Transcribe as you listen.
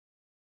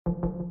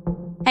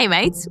Hey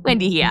mates,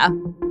 Wendy here.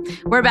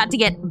 We're about to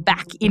get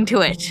back into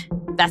it.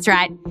 That's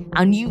right,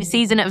 our new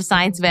season of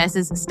Science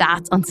Versus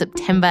starts on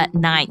September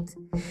 9th.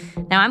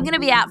 Now I'm going to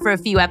be out for a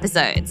few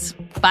episodes,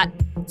 but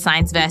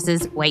Science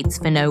Versus waits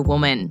for no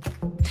woman.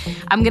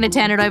 I'm going to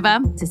turn it over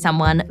to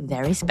someone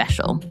very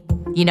special.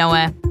 You know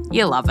her,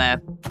 you love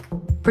her.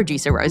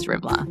 Producer Rose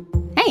Rimler.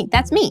 Hey,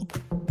 that's me.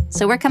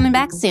 So we're coming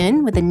back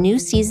soon with a new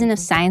season of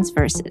Science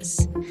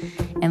Versus.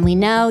 And we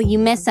know you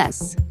miss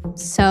us.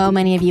 So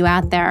many of you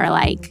out there are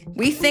like,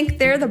 we think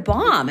they're the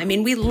bomb. I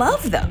mean, we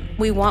love them.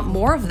 We want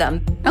more of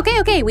them.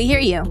 Okay, we hear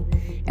you.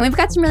 And we've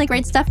got some really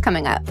great stuff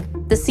coming up.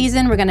 This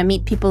season, we're going to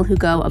meet people who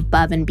go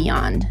above and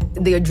beyond.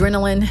 The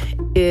adrenaline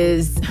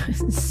is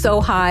so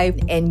high.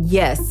 And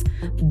yes,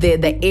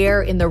 the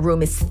air in the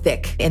room is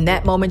thick. In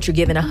that moment, you're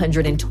given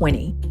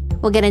 120.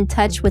 We'll get in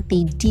touch with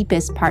the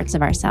deepest parts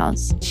of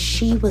ourselves.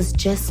 She was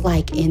just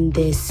like in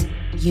this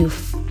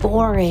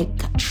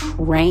euphoric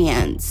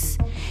trance.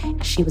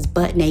 She was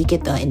butt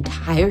naked the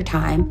entire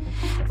time.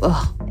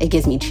 Oh, it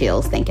gives me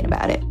chills thinking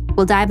about it.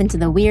 We'll dive into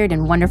the weird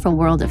and wonderful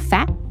world of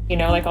fat. You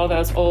know, like all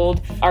those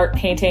old art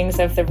paintings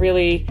of the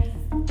really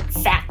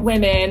fat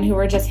women who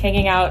are just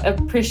hanging out,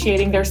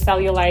 appreciating their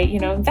cellulite. You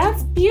know,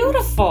 that's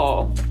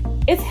beautiful.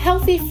 It's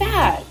healthy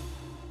fat.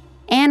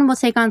 And we'll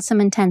take on some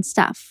intense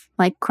stuff,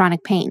 like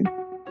chronic pain.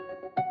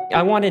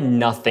 I wanted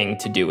nothing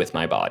to do with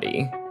my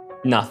body.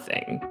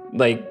 Nothing.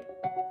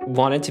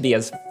 Wanted to be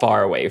as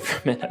far away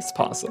from it as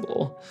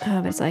possible.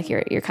 Oh, but it's like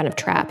you're kind of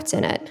trapped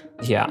in it.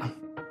 Yeah.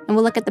 And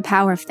we'll look at the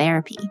power of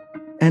therapy.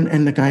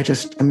 And the guy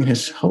just,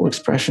 his whole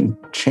expression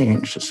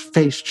changed. His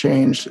face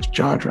changed. His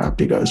jaw dropped.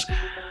 He goes,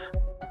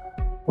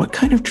 "What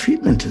kind of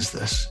treatment is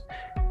this?"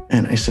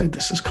 And I said,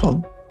 "This is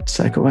called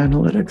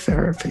psychoanalytic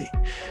therapy."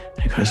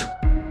 And he goes,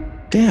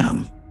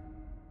 "Damn."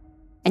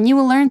 And you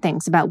will learn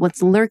things about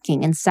what's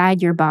lurking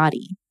inside your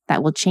body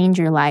that will change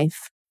your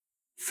life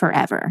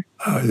forever.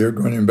 You're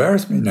going to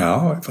embarrass me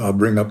now if I'll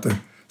bring up the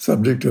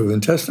subject of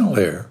intestinal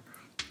air.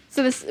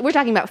 So we're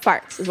talking about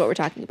farts is what we're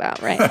talking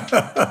about, right?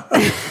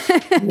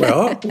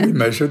 Well, we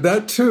measured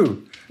that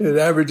too. It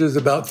averages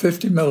about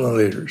 50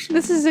 milliliters.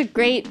 This is a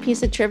great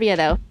piece of trivia,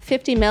 though.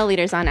 50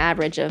 milliliters on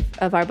average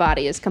of our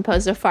body is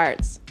composed of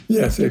farts.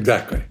 Yes,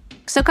 exactly.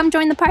 So come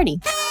join the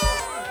party.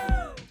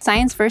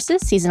 Science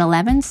Versus Season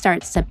 11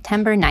 starts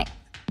September 9th.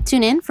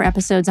 Tune in for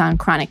episodes on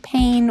chronic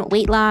pain,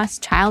 weight loss,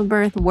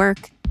 childbirth,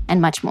 work, and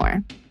much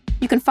more.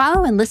 You can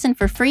follow and listen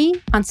for free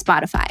on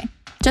Spotify.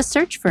 Just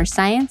search for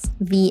Science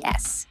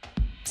VS.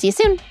 See you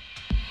soon.